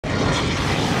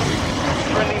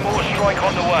airstrike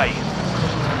on the way.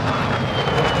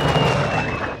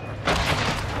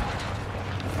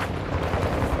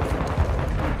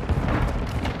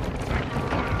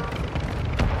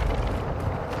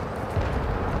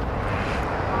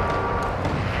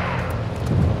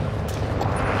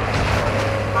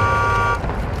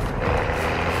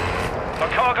 A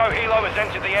cargo helo has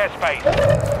entered the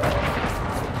airspace.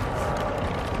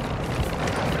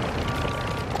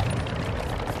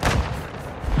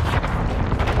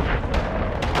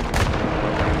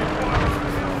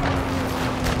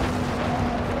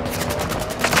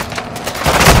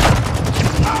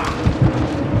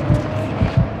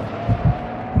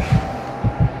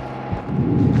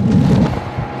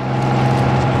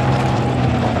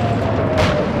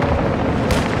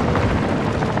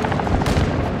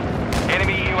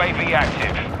 UAV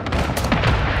active.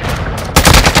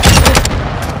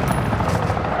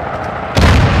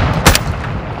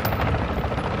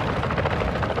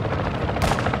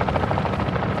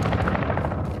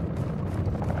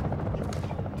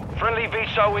 Friendly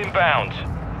VSO inbound.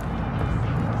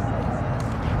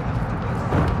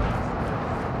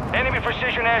 Enemy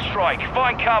precision airstrike.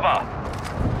 Find cover.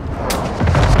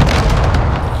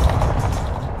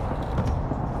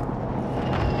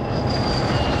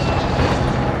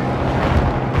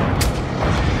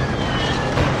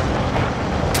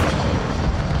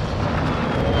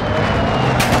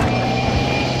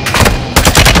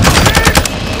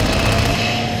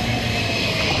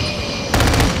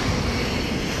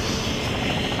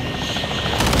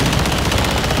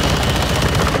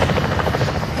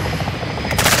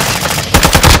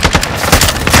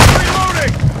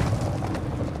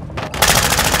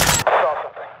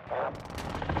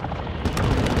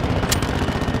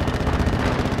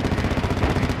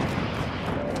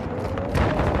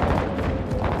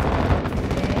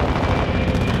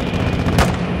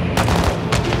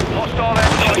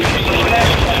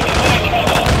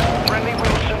 Friendly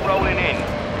Wilson rolling in.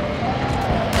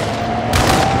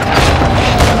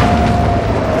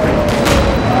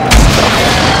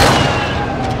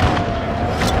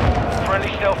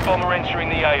 Friendly stealth bomber entering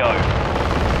the AO.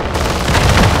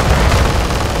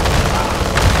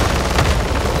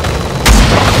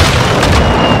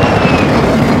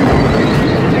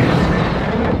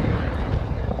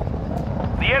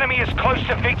 The enemy is close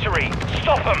to victory.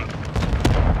 Stop them!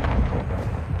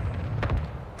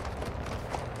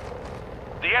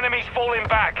 The enemy's falling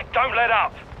back. Don't let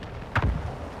up.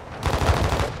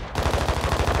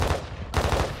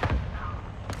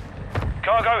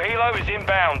 Cargo helo is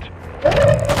inbound.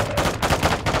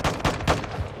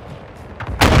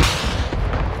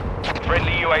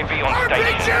 Friendly UAV on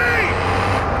station.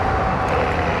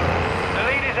 The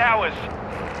lead is ours.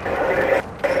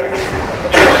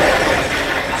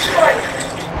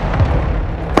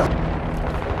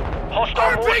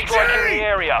 Hostile war strike in the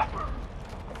area.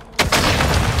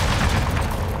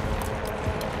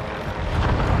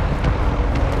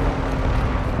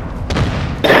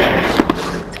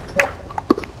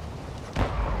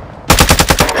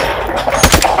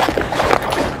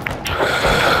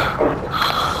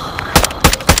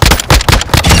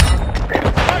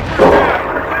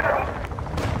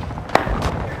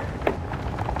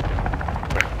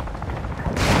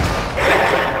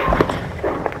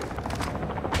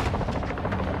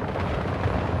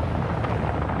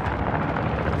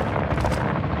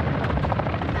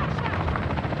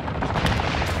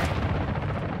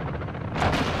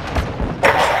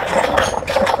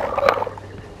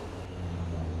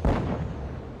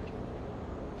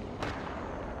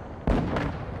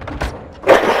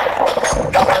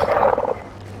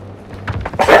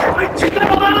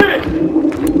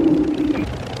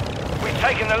 We've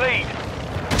taken the lead.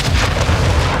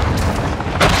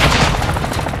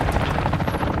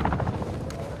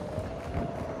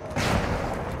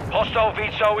 Hostile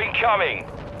VSO incoming.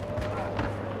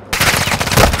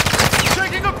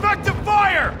 Taking effective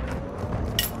fire!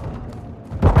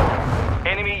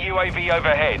 Enemy UAV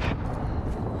overhead.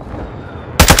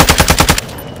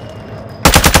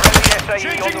 Friendly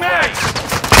SAE on the way.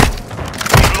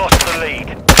 We've lost the lead.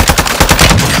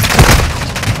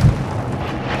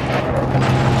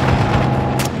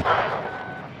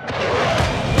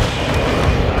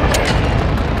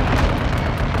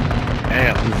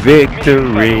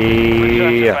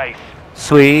 Victory,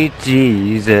 sweet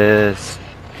Jesus,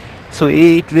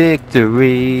 sweet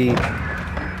victory.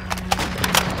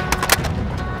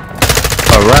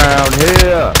 Around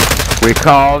here, we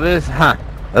call this, a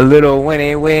little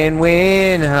winnie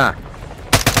win-win,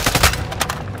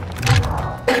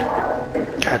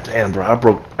 God damn, bro,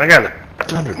 I got a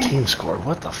 100 team score.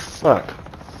 What the fuck?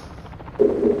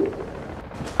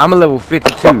 I'm a level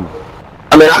 52.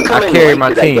 I mean, I come in carry late my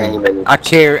to that team. game and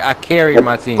I carry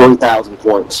my team. 3,000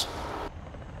 points.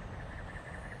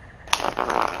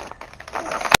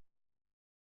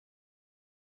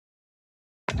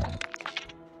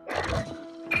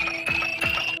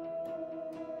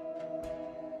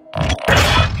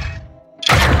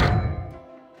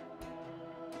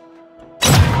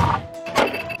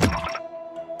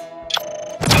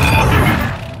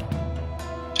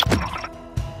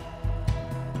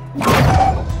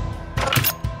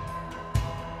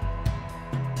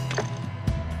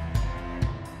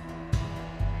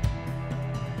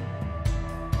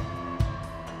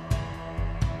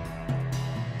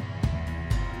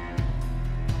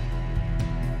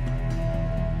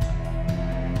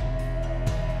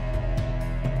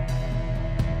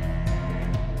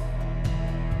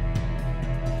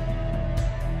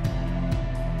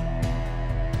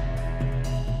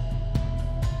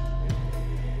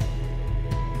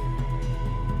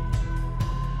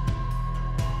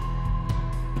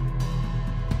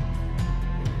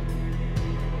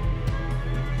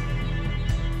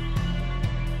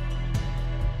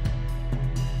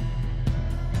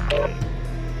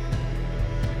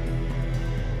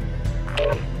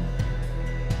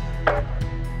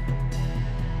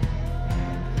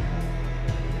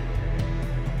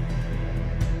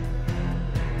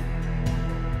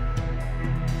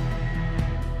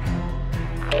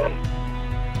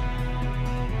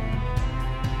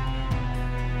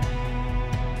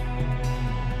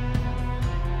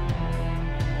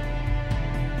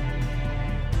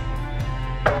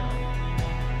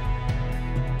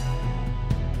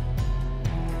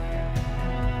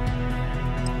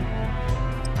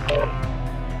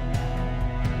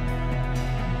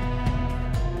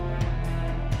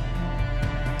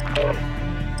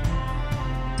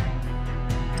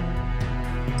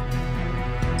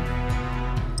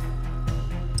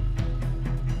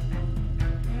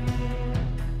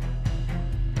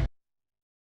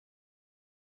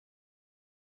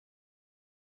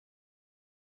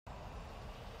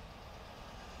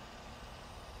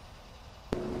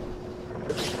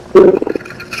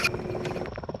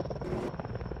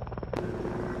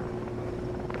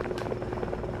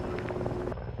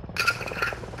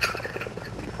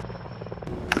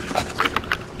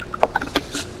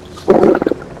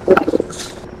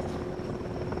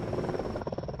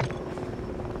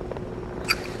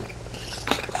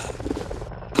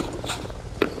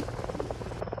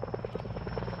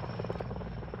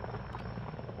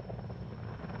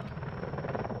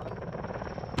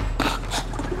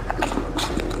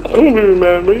 Don't be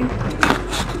mad at me.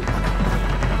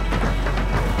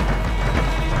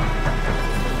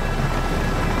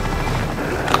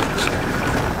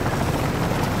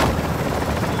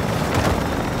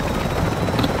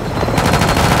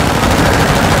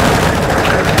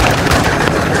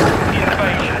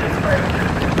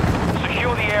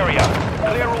 Secure the area.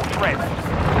 Clear all threats.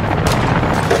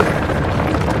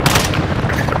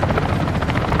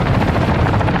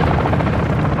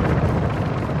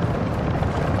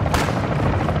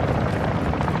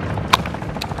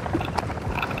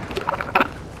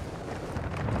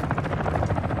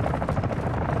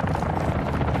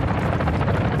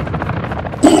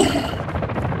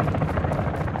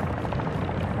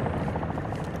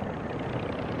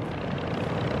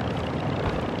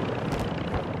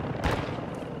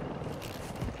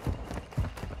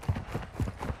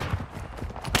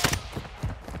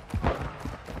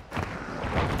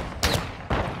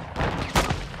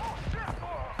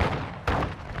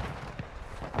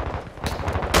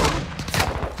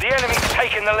 The enemy's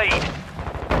taken the lead.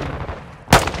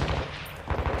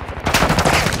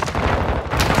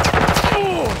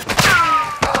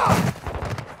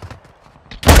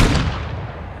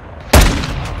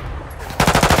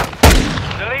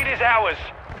 The lead is ours.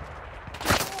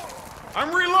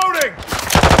 I'm reloading!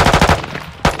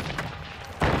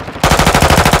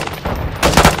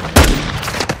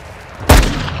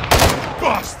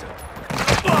 Busted!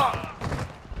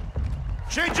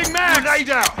 Changing mag!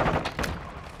 Grenade out!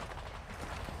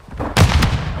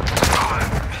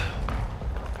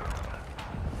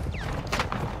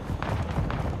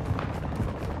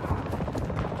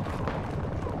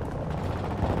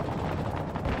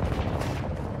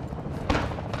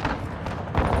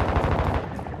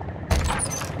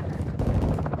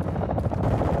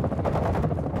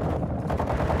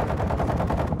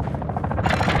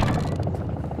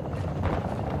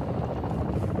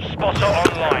 Spotter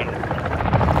online.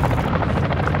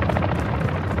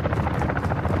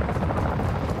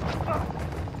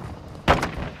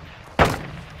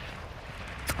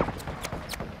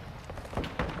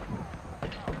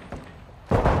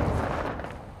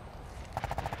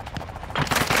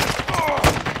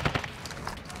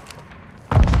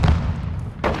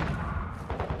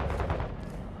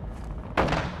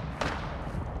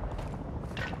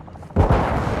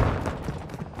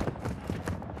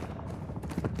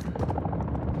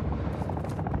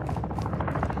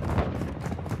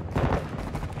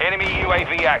 Enemy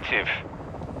UAV active.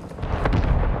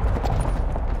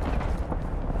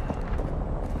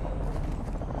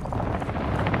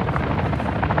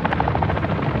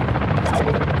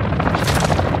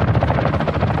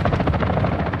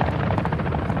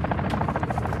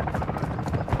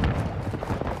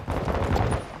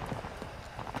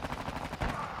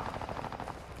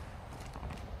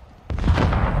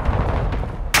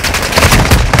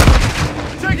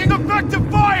 Taking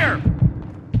effective fire!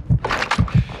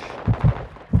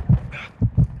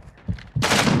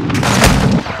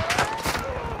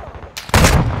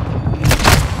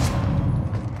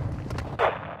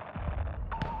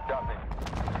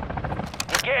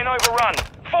 We're getting overrun.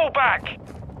 Fall back!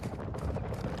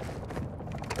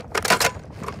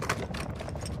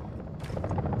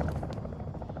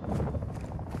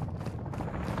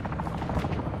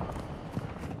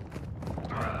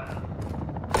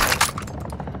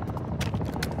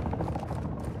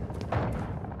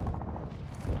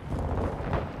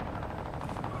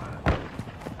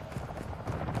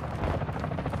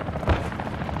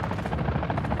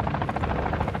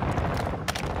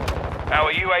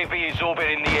 Our UAV is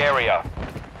orbiting the area.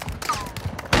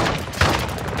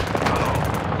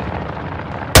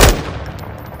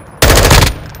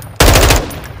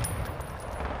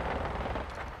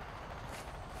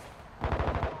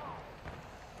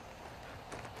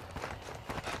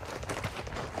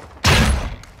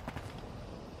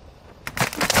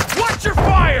 Watch your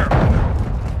fire!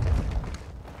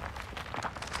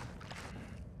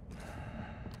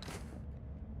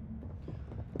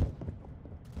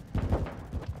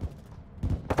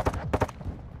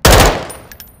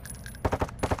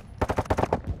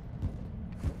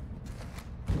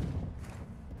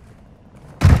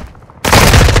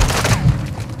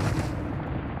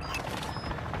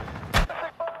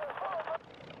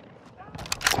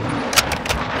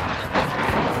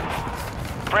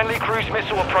 Friendly cruise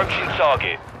missile approaching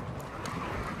target.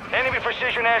 Enemy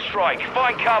precision airstrike.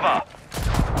 Find cover.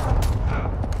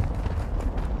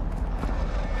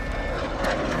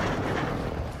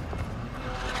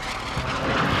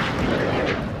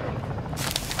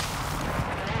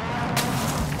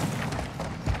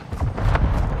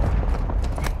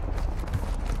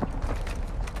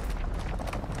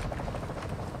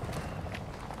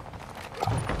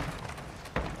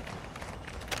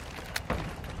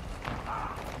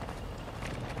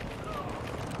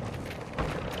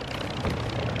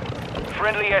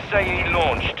 Friendly SAE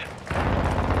launched.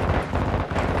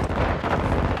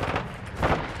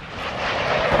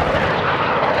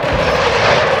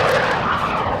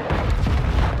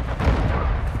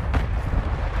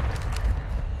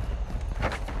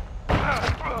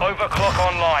 Overclock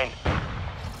online.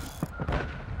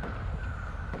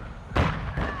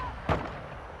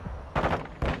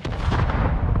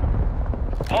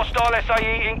 Hostile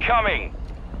SAE incoming.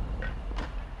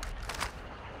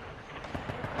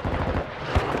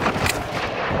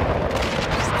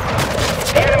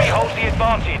 The enemy holds the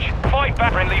advantage. Fight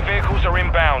back. Friendly vehicles are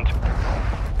inbound.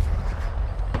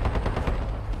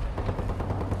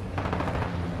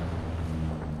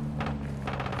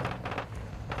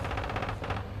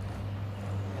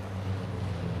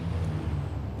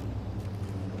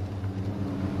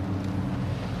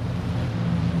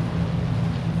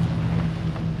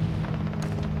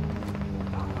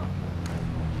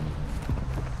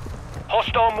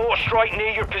 Hostile mortar strike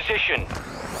near your position.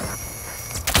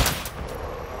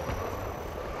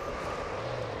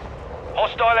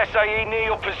 Hostile SAE near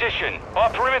your position. Our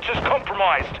perimeter's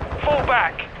compromised. Fall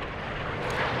back.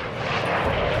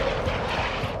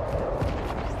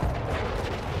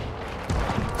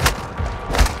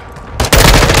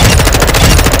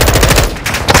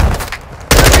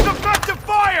 Taking effective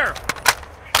fire!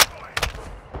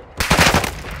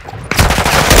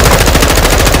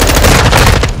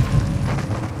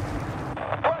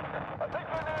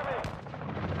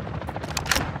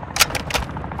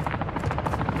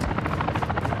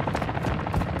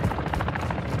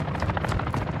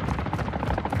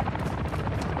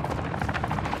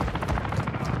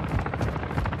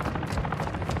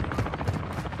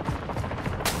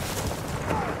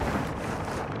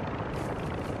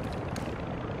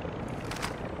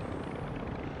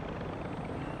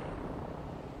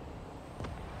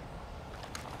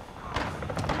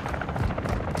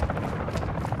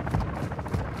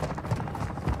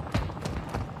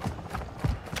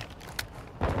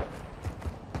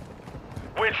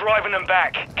 We're driving them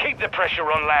back. Keep the pressure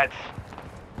on, lads.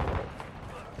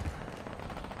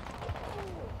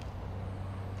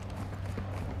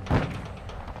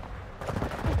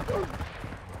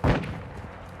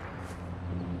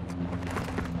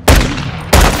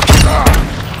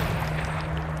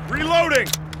 Reloading!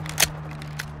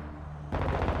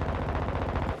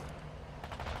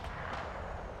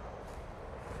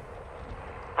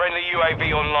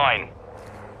 UAV online.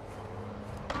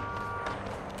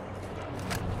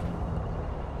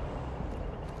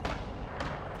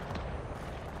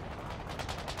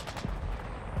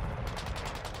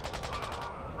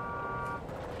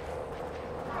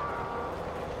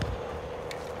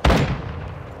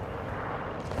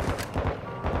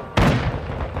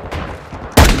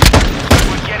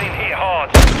 We're getting hit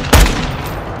hard.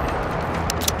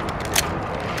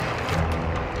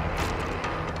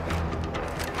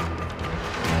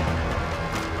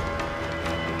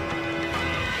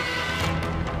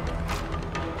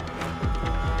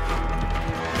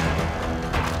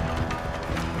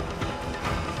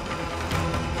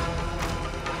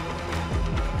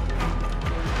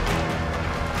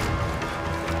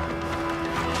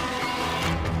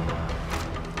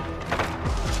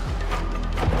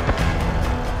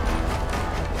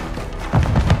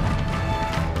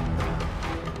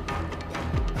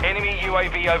 Enemy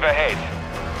UAV overhead.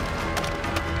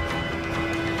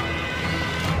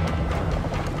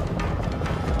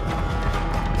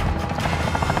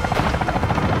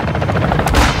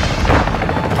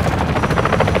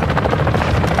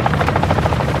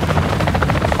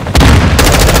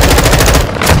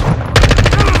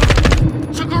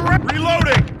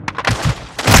 Reloading!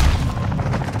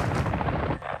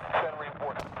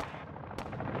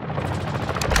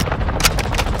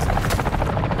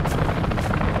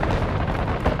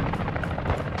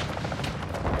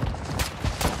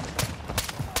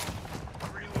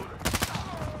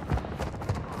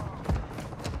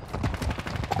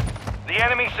 The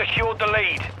enemy secured the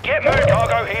lead. Get moved,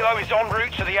 cargo helo is en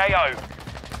route to the AO.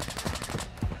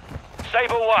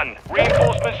 Sabre 1,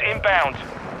 reinforcements inbound.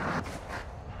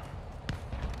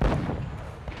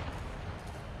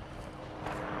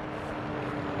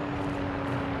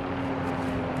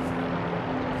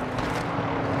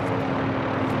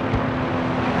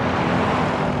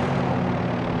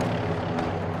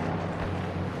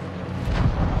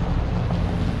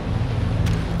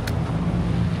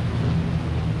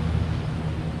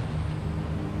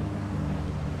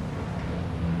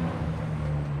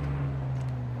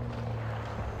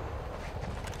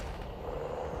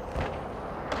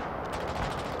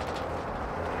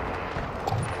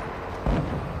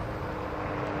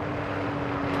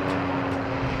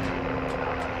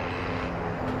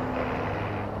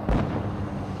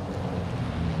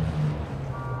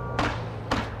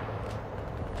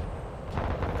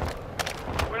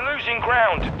 Losing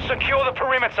ground. Secure the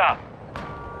perimeter.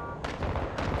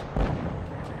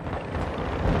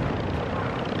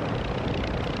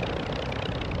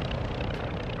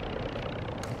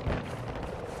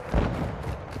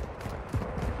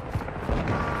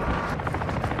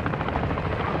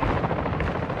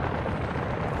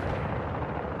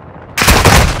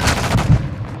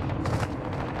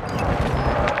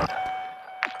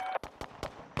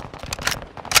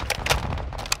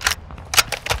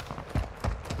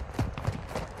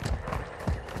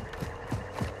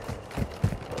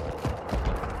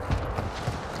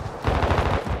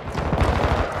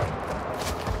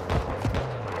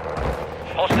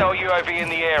 Hostile UAV in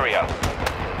the area.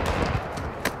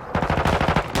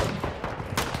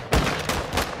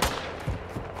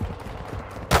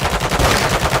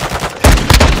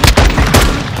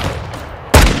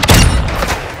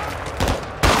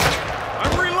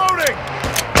 I'm reloading!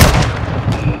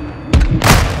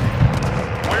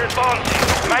 We're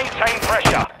advancing. Maintain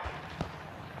pressure.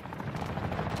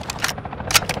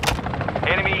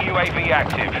 Enemy UAV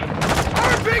active.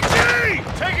 RPG!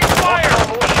 Taking fire! Hostile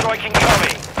mortar strike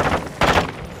incoming.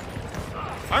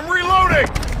 I'm reloading!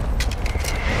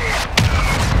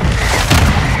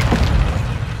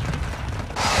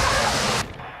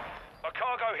 A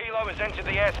cargo helo has entered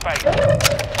the airspace.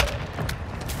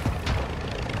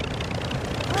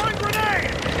 Throwing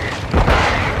grenade!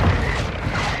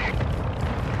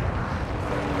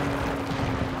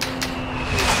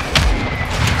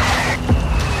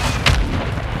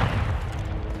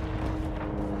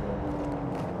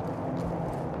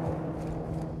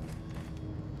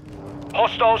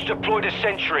 Hostiles deployed a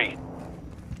sentry.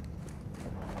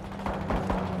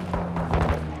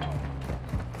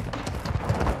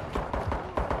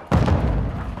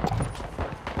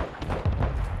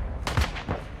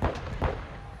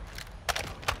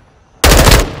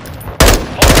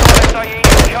 Hostile SAE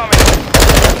incoming.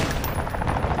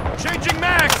 Changing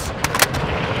mags!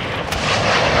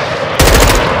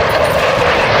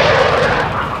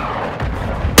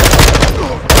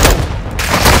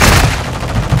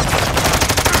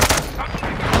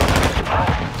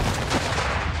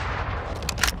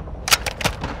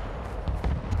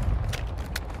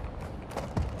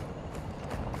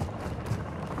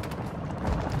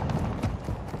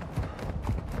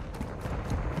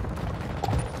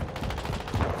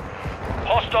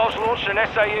 Hostiles launched an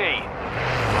SAE.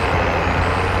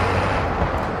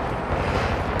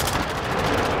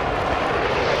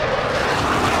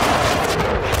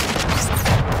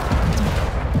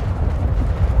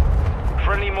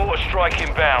 Friendly mortar strike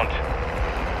inbound.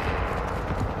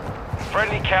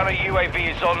 Friendly counter UAV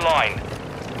is online.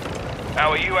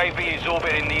 Our UAV is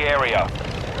orbiting the area.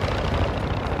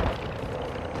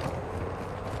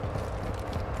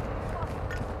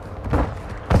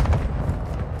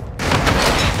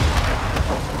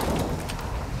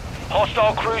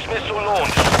 Hostile cruise missile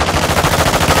launched.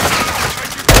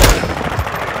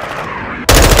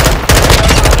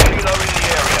 Helo in the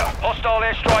area. Hostile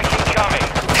airstrike incoming.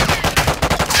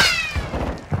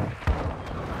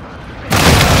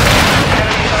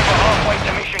 Enemy is over halfway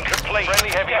to mission complete.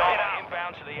 Friendly heavy armor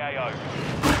inbound to the AO.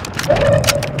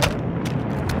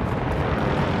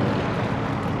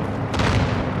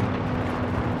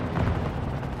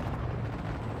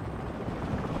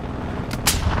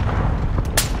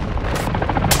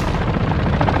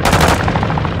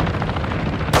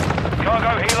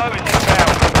 Cargo helo is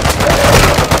inbound.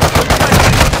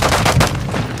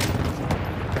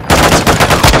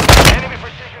 Enemy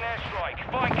precision airstrike.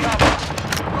 Find cover.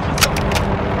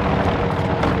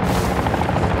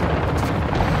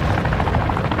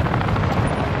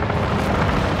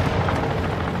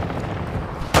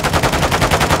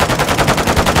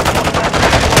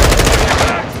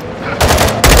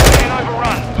 Being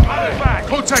overrun. Move back.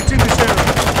 Contact in this area.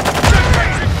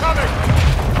 Jetpack's incoming!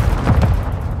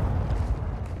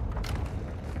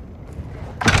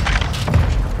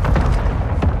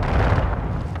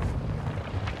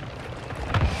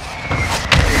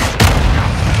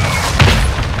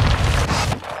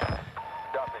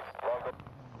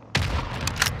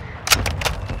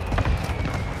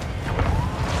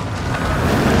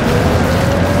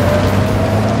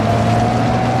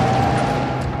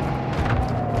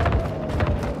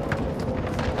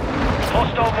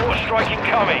 Hostile mortar strike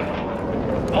incoming.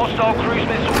 Hostile cruise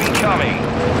missile incoming.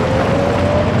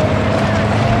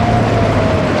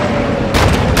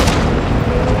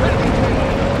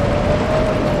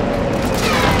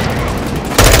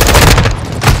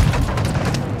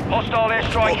 Hostile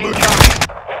airstrike incoming.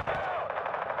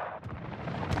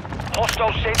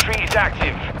 Hostile sentry is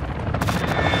active.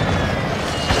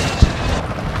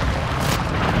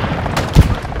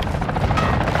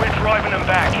 We're driving them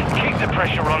back. Keep the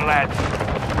pressure on, lads.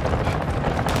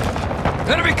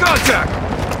 Enemy contact!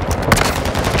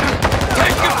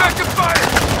 Take effective fire!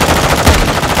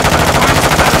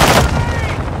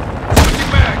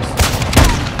 Switching mags!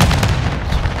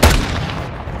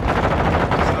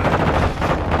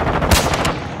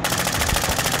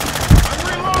 I'm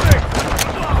reloading!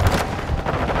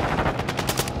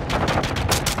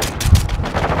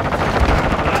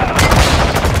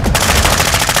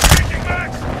 Changing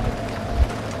mags!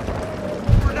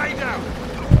 Grenade out!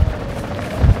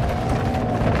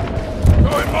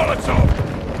 Throwing Molotov!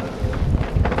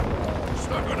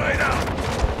 Stun grenade out!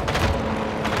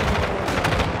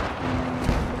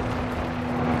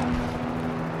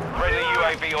 Friendly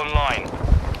UAV online.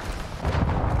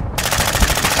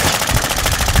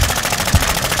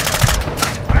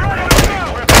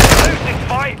 Losing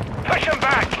fight. Push them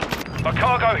back. A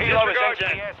cargo helo is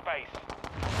entering airspace.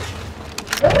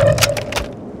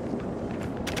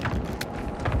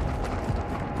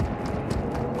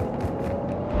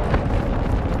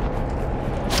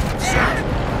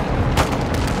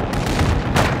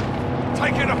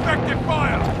 Taking effective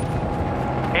fire!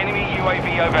 Enemy UAV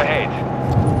overhead.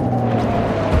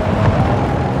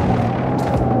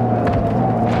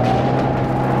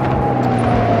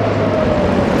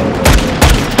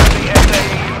 The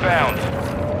SAE inbound.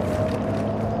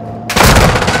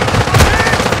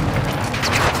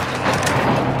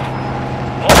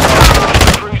 Hostile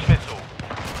cruise missile.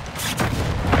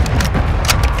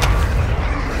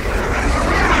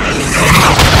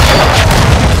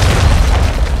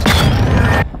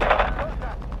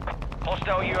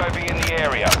 Hostile UAV in the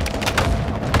area.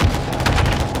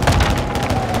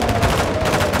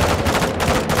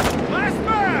 Last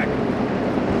mag!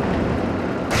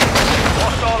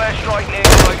 Hostile airstrike near the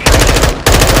location.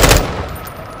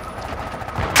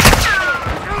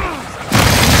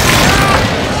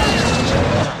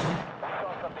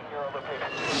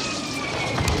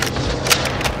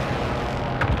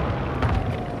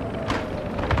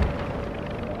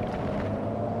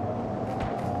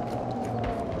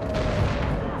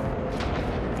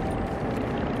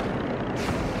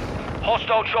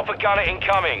 Hostile chopper gunner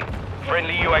incoming.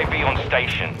 Friendly UAV on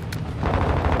station.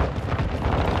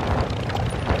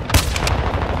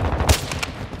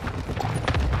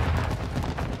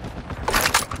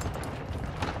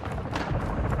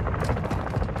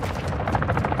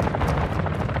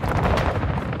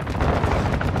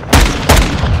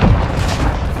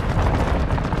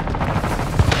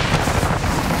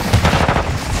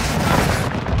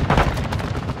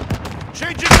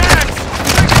 Changing mags!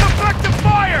 Taking effective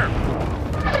fire!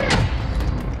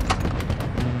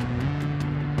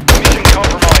 Mission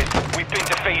compromised. We've been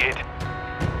defeated.